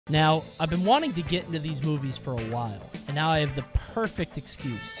Now, I've been wanting to get into these movies for a while, and now I have the perfect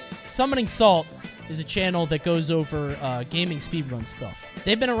excuse. Summoningsalt is a channel that goes over gaming speedrun stuff.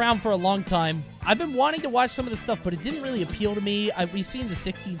 They've been around for a long time. I've been wanting to watch some of the stuff, but it didn't really appeal to me. We've seen the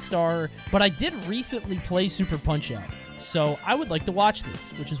 16-star, but I did recently play Super Punch-Out. So I would like to watch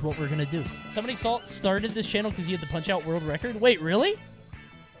this, which is what we're going to do. Summoningsalt started this channel because he had the Punch-Out world record. Wait, really?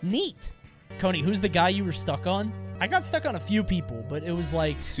 Neat. Coney, who's the guy you were stuck on? I got stuck on a few people, but it was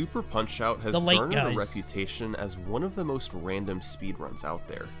like... Super Punch-Out has garnered a reputation as one of the most random speedruns out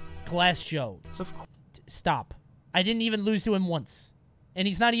there. Glass Joe. Stop. I didn't even lose to him once. And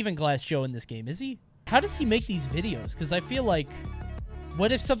he's not even Glass Joe in this game, is he? How does he make these videos? Because I feel like...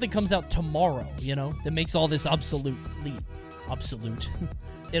 What if something comes out tomorrow, you know, that makes all this obsolete?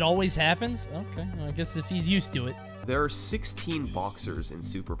 It always happens? Okay, well, I guess if he's used to it. There are 16 boxers in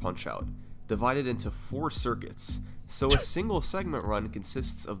Super Punch-Out, divided into 4 circuits, so a single segment run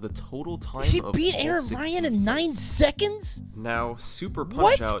consists of the total time of He beat Aaron Ryan in 9 seconds? Now, Super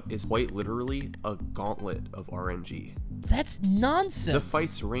Punch-Out is quite literally a gauntlet of RNG. That's nonsense. The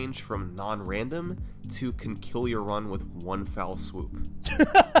fights range from non-random to can kill your run with one foul swoop.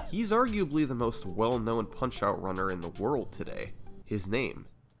 He's arguably the most well-known Punch-Out runner in the world today. His name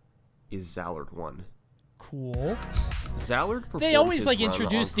is Zallard1. Cool. Zallard performed They always his like run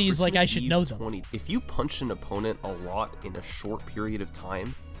introduce on these like I Christmas should Eve know them. 20. If you punch an opponent a lot in a short period of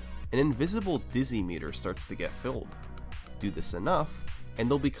time, an invisible dizzy meter starts to get filled. Do this enough, and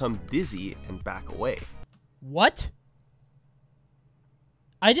they'll become dizzy and back away. What?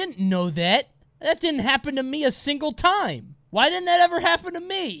 I didn't know that. That didn't happen to me a single time. Why didn't that ever happen to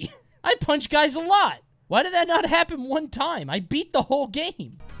me? I punch guys a lot. Why did that not happen one time? I beat the whole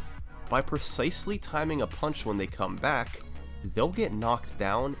game. By precisely timing a punch when they come back, they'll get knocked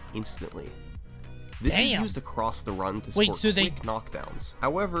down instantly. This is used across the run to score quick knockdowns.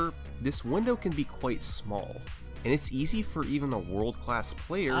 However, this window can be quite small, and it's easy for even a world-class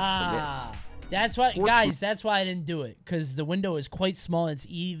player to miss. That's why, guys, that's why I didn't do it, because the window is quite small and it's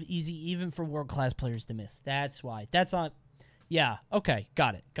easy even for world-class players to miss. That's why. That's not... Yeah, okay,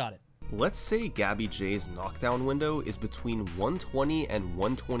 got it. Let's say Gabby J's knockdown window is between 120 and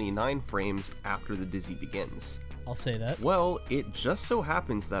 129 frames after the dizzy begins. I'll say that. Well, it just so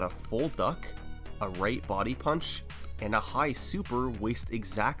happens that a full duck, a right body punch, and a high super waste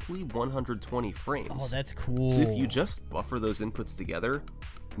exactly 120 frames. Oh, that's cool. So if you just buffer those inputs together,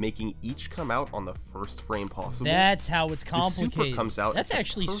 making each come out on the first frame possible, that's how it's complicated. The super comes out. That's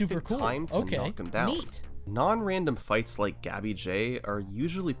actually super cool. Time to knock them down. Neat. Non-random fights like Gabby J are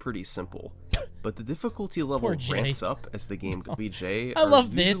usually pretty simple, but the difficulty level ramps up as the game Gabby J are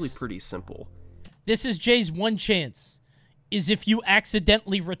usually pretty simple. This is Jay's one chance, is if you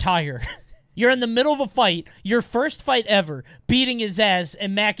accidentally retire. You're in the middle of a fight, your first fight ever, beating his ass,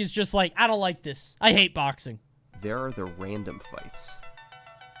 and Mac is just like, I don't like this. I hate boxing. There are the random fights.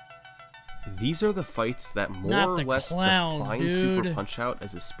 These are the fights that more or less define Super Punch-Out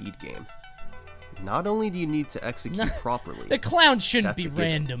as a speed game. Not only do you need to execute properly... The clown shouldn't be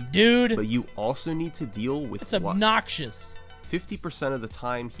random, dude! But you also need to deal with It's obnoxious. 50% of the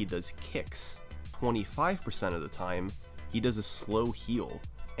time, he does kicks. 25% of the time, he does a slow heal.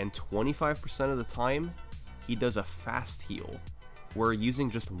 And 25% of the time, he does a fast heal, where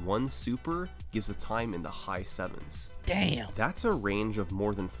using just one super gives a time in the high 7s. Damn! That's a range of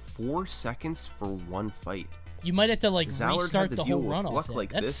more than 4 seconds for one fight. You might have to, like, restart the whole run off that.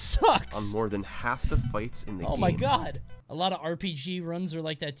 That sucks! On more than half the fights in the game. Oh my god! A lot of RPG runs are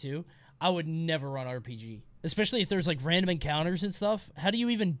like that, too. I would never run RPG. Especially if there's, like, random encounters and stuff. How do you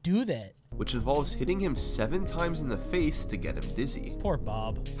even do that? Which involves hitting him 7 times in the face to get him dizzy. Poor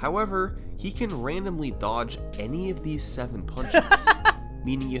Bob. However, he can randomly dodge any of these 7 punches,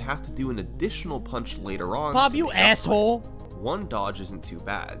 meaning you have to do an additional punch later on. Bob, you asshole! One dodge isn't too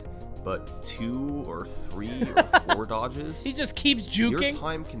bad, but 2 or 3 or 4 dodges... He just keeps juking? Your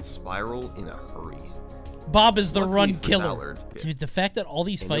time can spiral in a hurry. Bob is the run killer. Dude, the fact that all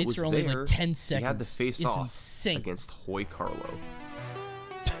these fights are only like 10 seconds he had to face off insane. Against Hoy Carlo.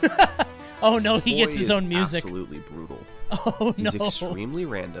 Oh no, he gets his own music. Absolutely brutal. Oh no. He's extremely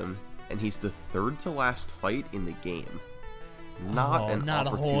random, and he's the 3rd to last fight in the game. Not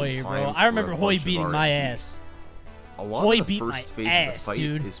Hoy, bro. I remember Hoy beating my ass. A lot of the first phase of the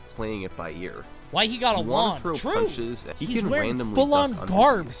fight is playing it by ear. Why he got a wand? True. Punches, He's wearing full-on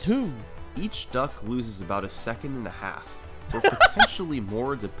garb too. Each duck loses about 1.5 seconds, or potentially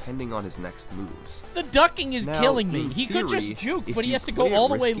more depending on his next moves. The ducking is killing me. He could just juke, but he has to go all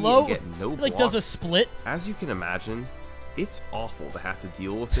the way low. Like does a split. As you can imagine, it's awful to have to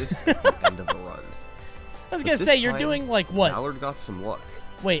deal with this at the end of a run. I was gonna say, you're doing like what? Zallard got some luck.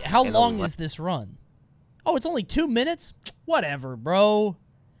 Wait, how long is this run? Oh, it's only 2 minutes? Whatever, bro.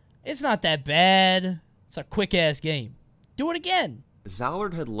 It's not that bad. It's a quick-ass game. Do it again.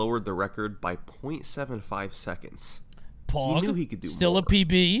 Zallard had lowered the record by 0.75 seconds. Pog, he knew he could do still more. A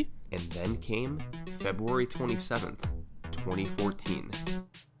PB. And then came February 27th, 2014.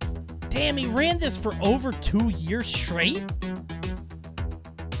 Damn, he ran this for over 2 years straight?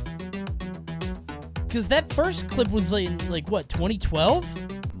 Because that first clip was like what,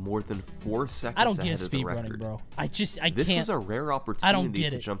 2012? More than 4 seconds I don't get ahead of the speedrunning, record. bro. I This can't. was a rare opportunity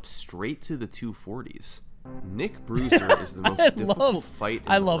to jump straight to the 240s. Nick Bruiser is the most difficult fight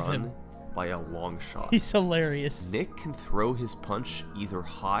in the run him. by a long shot. He's hilarious. Nick can throw his punch either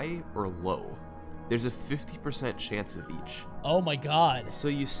high or low. There's a 50% chance of each. Oh my god. So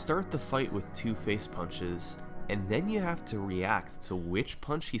you start the fight with 2 face punches, and then you have to react to which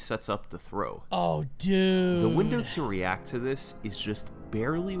punch he sets up to throw. Oh, dude. The window to react to this is just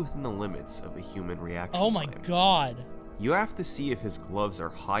barely within the limits of a human reaction Oh my time. god. You have to see if his gloves are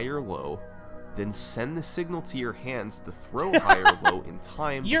high or low, then send the signal to your hands to throw high or low in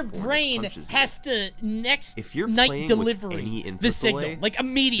time. Your brain has to night delivery the signal, delay, like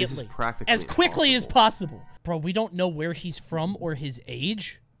immediately, as quickly as possible. Bro, we don't know where he's from or his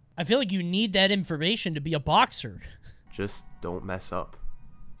age. I feel like you need that information to be a boxer. Just don't mess up.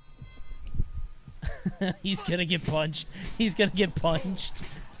 He's gonna get punched. He's gonna get punched.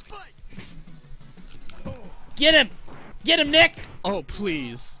 Get him! Get him, Nick! Oh,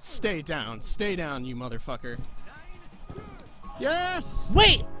 please. Stay down, you motherfucker. Yes!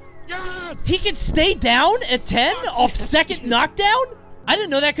 Wait! Yes! He can stay down at 10 off second knockdown? I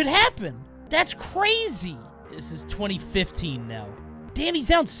didn't know that could happen. That's crazy. This is 2015 now. Damn, he's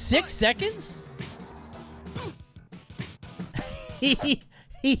down 6 seconds? he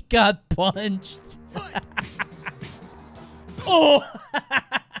got punched. Oh!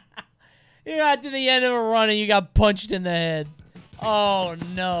 You got to the end of a run and you got punched in the head. Oh,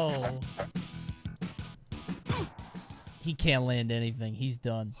 no. He can't land anything. He's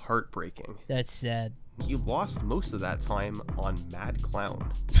done. Heartbreaking. That's sad. He lost most of that time on Mad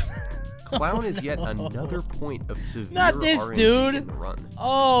Clown. Clown is yet another point of severe Not this RNG dude. in the run.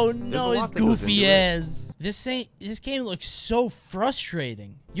 Oh no, his goofy ass. This game looks so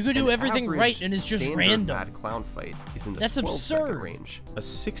frustrating. You could do everything right and it's just random. Mad Clown fight is in the That's 12-second absurd. range. A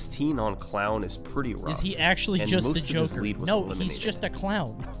 16 on Clown is pretty rough. Is he actually just the Joker? No, he's eliminated. just a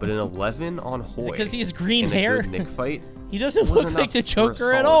clown. But an 11 on Hoy. Is it because he has green in hair? A good Nick fight. He doesn't look like the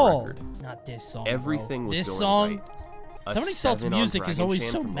Joker at all. Not this song. Everything was this going song. right. Summoningsalt's music is always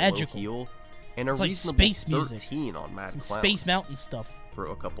so magical. And it's like space music. On Mad Some Clown. Space Mountain stuff.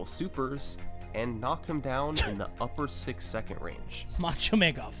 Throw a couple supers and knock him down in the upper 6-second range. Macho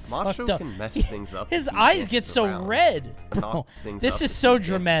Man got Macho fucked up. can mess things up. His eyes get so red. Bro, this is so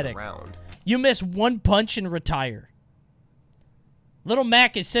dramatic. You miss one punch and retire. Little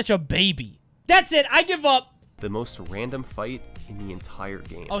Mac is such a baby. That's it. I give up. The most random fight in the entire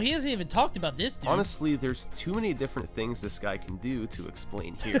game. Oh, he hasn't even talked about this, dude. Honestly, there's too many different things this guy can do to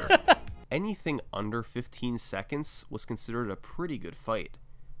explain here. Anything under 15 seconds was considered a pretty good fight.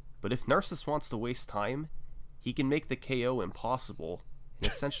 But if Narcissus wants to waste time, he can make the KO impossible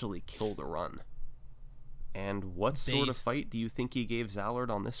and essentially kill the run. And what sort of fight do you think he gave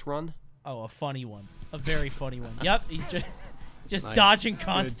Zallard on this run? Oh, a funny one. A very funny one. Yep, he's just Nice. dodging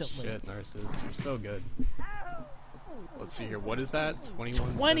constantly. Good shit, Narcissus. You're so good. Let's see here. What is that?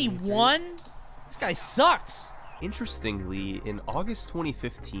 21? 21? This guy sucks. Interestingly, in August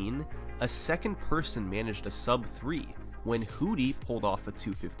 2015, a second person managed a sub-3 when Hootie pulled off a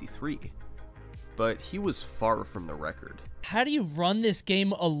 253. But he was far from the record. How do you run this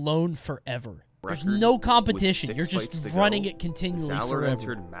game alone forever? There's no competition. You're just running it continually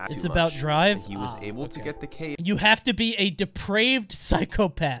forever. It's about drive. He was able to get the KO. You have to be a depraved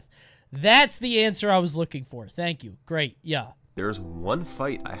psychopath. That's the answer I was looking for. Thank you. Great. Yeah. There's one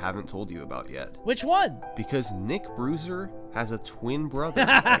fight I haven't told you about yet. Which one? Because Nick Bruiser has a twin brother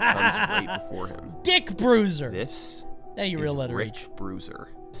that comes right before him. Dick Bruiser. This is real letter Rich H. Bruiser.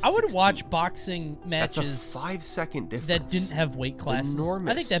 I would watch boxing matches. That's a 5-second difference. That didn't have weight classes.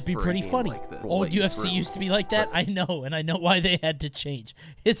 Enormous I think that'd be pretty funny. Like Old UFC used to be like that. I know, and I know why they had to change.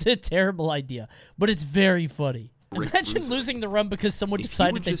 It's a terrible idea, but it's very funny. Imagine losing the run because someone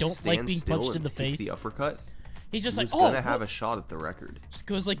decided they don't like being punched in the face. The uppercut. He's just like, oh, gonna have a shot at the record. Just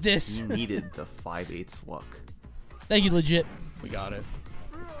goes like this. He needed the 5/8 luck. Thank you, legit. We got it.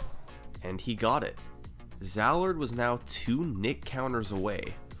 And he got it. Zallard was now 2 Nick counters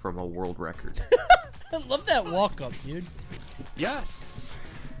away from a world record. I love that walk up, dude. Yes.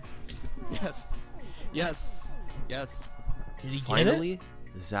 Yes. Yes. Yes. Did he Finally, get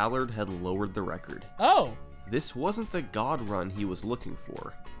Zallard had lowered the record. Oh. This wasn't the God run he was looking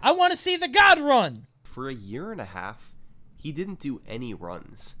for. I want to see the God run! For a year and a half, he didn't do any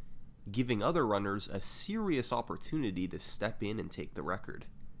runs, giving other runners a serious opportunity to step in and take the record.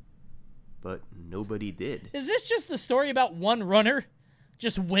 But nobody did. Is this just the story about one runner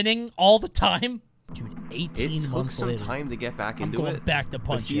just winning all the time? Dude, 18 months later. It took some time to get back into it. I'm going back to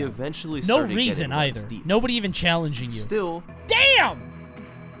punch. But he eventually no started reason either. Deep. Nobody even challenging you. Still. Damn!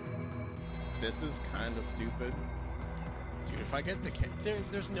 This is kind of stupid. Dude, if I get the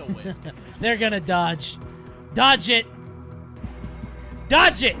there's no way I'm getting the They're gonna dodge. Dodge it!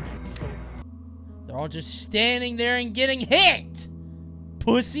 Dodge it! They're all just standing there and getting hit!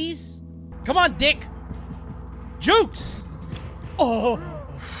 Pussies! Come on, Dick! Jukes! Oh!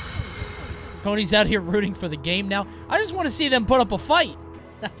 Coney's out here rooting for the game now. I just want to see them put up a fight.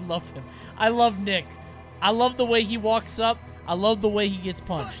 I love him. I love Nick. I love the way he walks up. I love the way he gets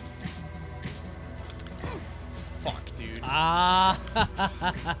punched. Fuck, dude. Ah.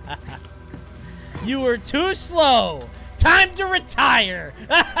 You were too slow. Time to retire.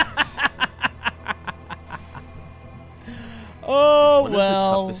 Oh, One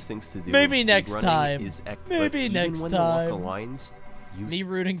well. of the toughest things to do maybe next time. Maybe next time. Lines, me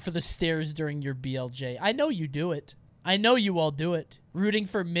rooting for the stairs during your BLJ. I know you do it. I know you all do it. Rooting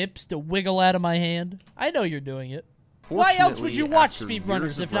for Mips to wiggle out of my hand. I know you're doing it. Why else would you watch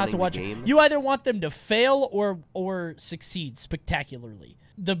speedrunners if not to watch it? You either want them to fail or succeed spectacularly.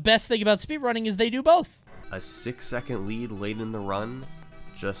 The best thing about speedrunning is they do both. A 6-second lead late in the run,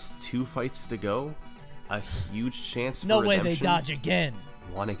 just 2 fights to go, a huge chance for no way redemption. They dodge again.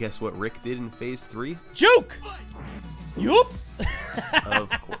 Want to guess what Rick did in phase 3? Juke! Yoop! Of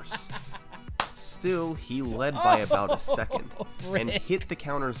course. Still, he led by about a second and hit the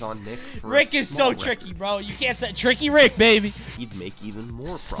counters on Nick for Rick is so tricky, bro. You can't say Tricky Rick, baby. He'd make even more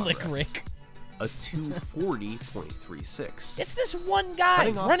Slick progress. Rick. A 240.36. It's this one guy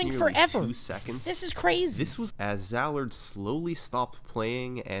running forever. 2 seconds. This is crazy. This was as Zallard slowly stopped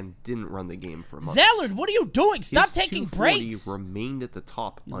playing and didn't run the game for months. Zallard, what are you doing? Stop His taking 240 breaks. Remained at the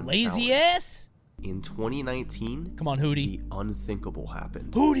top. Lazy ass. In 2019, come on, Hootie. The unthinkable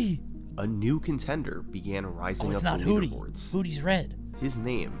happened. Hootie. A new contender began rising up the leaderboards. Hootie's red. His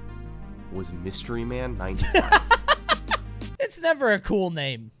name was Mystery Man 95. It's never a cool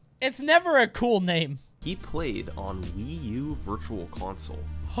name. It's never a cool name. He played on Wii U Virtual Console,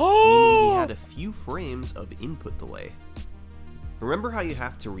 meaning he had a few frames of input delay. Remember how you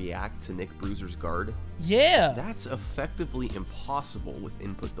have to react to Nick Bruiser's guard? Yeah. That's effectively impossible with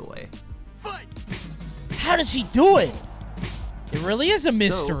input delay. Fight! How does he do it? It really is a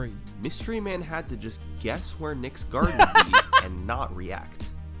mystery. So, Mystery Man had to just guess where Nick's guard would be and not react.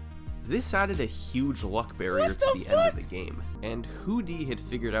 This added a huge luck barrier to the end of the game, and Hootie had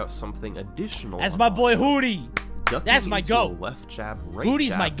figured out something additional. That's my boy Hootie. That's my go. go. Left jab, right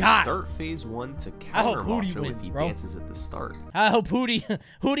Hootie's jab my guy. Start phase 1 to counter I hope Hootie Macho wins, if he bro. dances at the start. I hope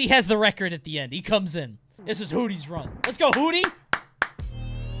Hootie has the record at the end. He comes in. This is Hootie's run. Let's go, Hootie.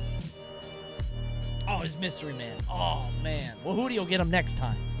 Oh, his Mystery Man. Oh, man. Well, Hootie will get him next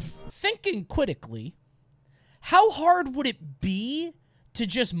time. Thinking critically, how hard would it be to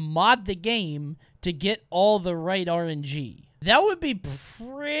just mod the game to get all the right RNG? That would be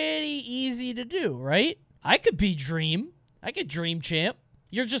pretty easy to do, right? I could be Dream. I could Dream Champ.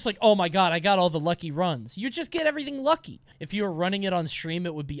 You're just like, oh my god, I got all the lucky runs. You just get everything lucky. If you were running it on stream,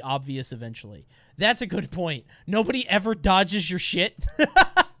 it would be obvious eventually. That's a good point. Nobody ever dodges your shit.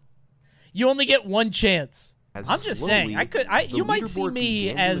 You only get one chance. I'm just saying, you might see me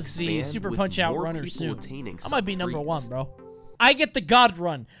as the Super Punch-Out runner soon. I might be number 1, bro. I get the God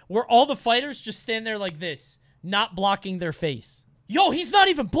run, where all the fighters just stand there like this, not blocking their face. Yo, he's not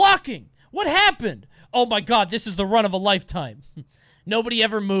even blocking! What happened? Oh my god, this is the run of a lifetime. Nobody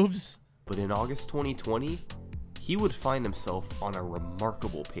ever moves. But in August 2020, he would find himself on a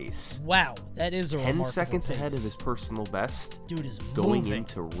remarkable pace. Wow, that is a remarkable 10 seconds pace. ahead of his personal best. Dude is going moving.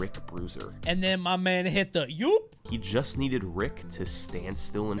 Into Rick Bruiser. And then my man hit the yoop. He just needed Rick to stand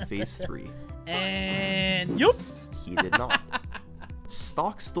still in phase 3. And yoop. He did not.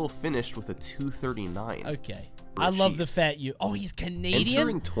 Stock still finished with a 239. Okay. I love the fat you. Oh, he's Canadian?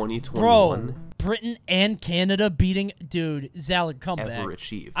 Entering 2021. Bro, Britain and Canada beating... Dude, Zallard, come back.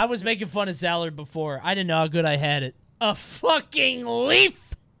 Achieved. I was making fun of Zallard before. I didn't know how good I had it. A fucking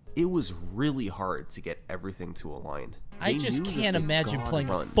leaf! It was really hard to get everything to align. I just can't imagine playing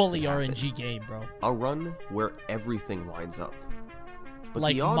a fully RNG game, bro. A run where everything lines up. But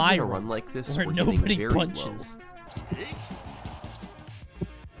like the odds my in a run like this where were nobody very punches.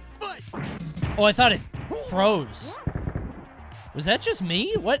 Low. Oh, I thought it froze. Was that just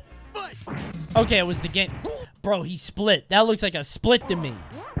me? What? Okay, it was the game. Bro, he split. That looks like a split to me.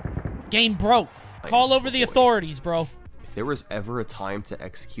 Game broke. Call over the authorities, bro. If there was ever a time to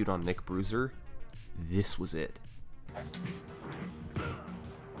execute on Nick Bruiser, this was it.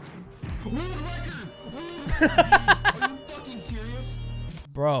 World record! Are you fucking serious?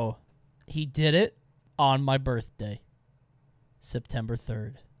 Bro, he did it on my birthday. September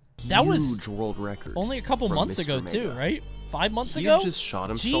 3rd. That was huge world record. Only a couple months Mr. ago, Mega. too, right? 5 months He ago? He just shot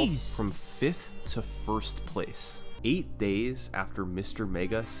himself Jeez. from 5th to 1st place. 8 days after Mr.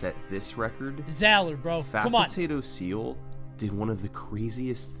 Mega set this record, Zaller, bro. Fat Come on. Potato Seal did one of the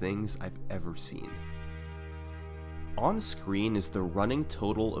craziest things I've ever seen. On screen is the running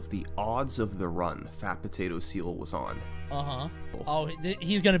total of the odds of the run Fat Potato Seal was on. Uh-huh. Oh,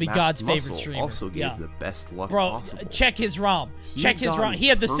 he's gonna be Matt's God's Muscle favorite streamer. also gave the best luck bro, possible. check his ROM. Check his ROM. He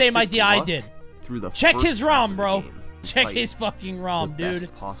had the same perfect idea I luck did. Through the check first his half ROM, of the bro. game, Check despite his fucking ROM, the dude.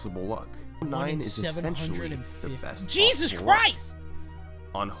 best possible luck. 9 is essentially the best Jesus possible Christ! Luck.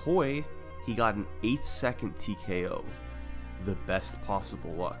 On Hoy, he got an 8-second TKO. The best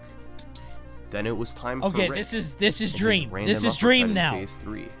possible luck. Then it was time for Rick. this is Dream. This is uppercut Dream in now. Phase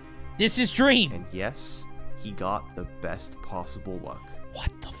 3. This is Dream. And yes, he got the best possible luck. What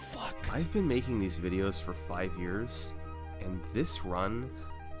the fuck? I've been making these videos for 5 years, and this run,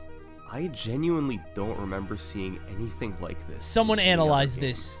 I genuinely don't remember seeing anything like this. Someone analyze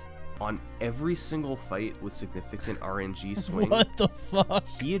this. On every single fight with significant RNG swing, what the fuck?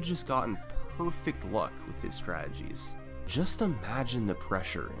 He had just gotten perfect luck with his strategies. Just imagine the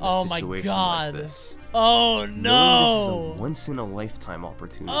pressure in a situation like this. Oh no! Knowing this is a once-in-a-lifetime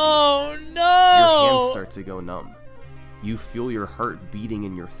opportunity. Oh no! Your hands start to go numb. You feel your heart beating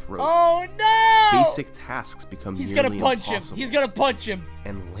in your throat. Oh no! Basic tasks become He's nearly gonna punch impossible. him. He's gonna punch him.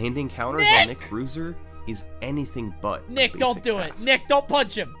 And landing counters on Nick Bruiser is anything but Nick, a don't do task. it. Nick, don't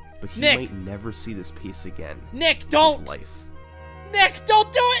punch him. But he Nick. might never see this pace again. Nick, in don't. his life. Nick,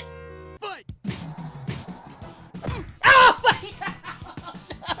 don't do it. Oh my god!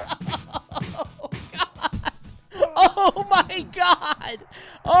 Oh my god!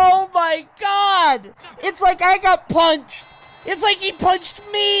 Oh my god! It's like I got punched! It's like he punched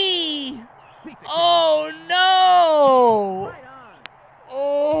me! Oh no!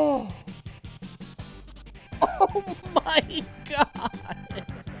 Oh! Oh my god!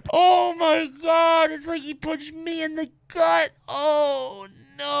 Oh my god! It's like he punched me in the gut! Oh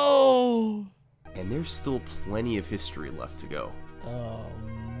no! And there's still plenty of history left to go. Oh,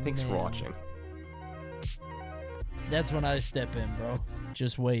 Thanks for man. watching. That's when I step in, bro.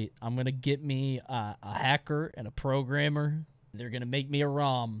 Just wait. I'm gonna get me a hacker and a programmer. They're gonna make me a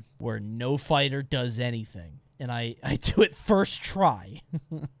ROM where no fighter does anything. And I do it first try.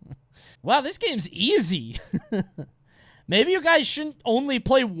 Wow, this game's easy. Maybe you guys shouldn't only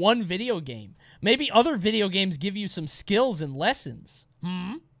play one video game. Maybe other video games give you some skills and lessons.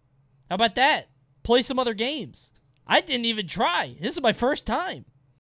 How about that? Play some other games. I didn't even try. This is my first time.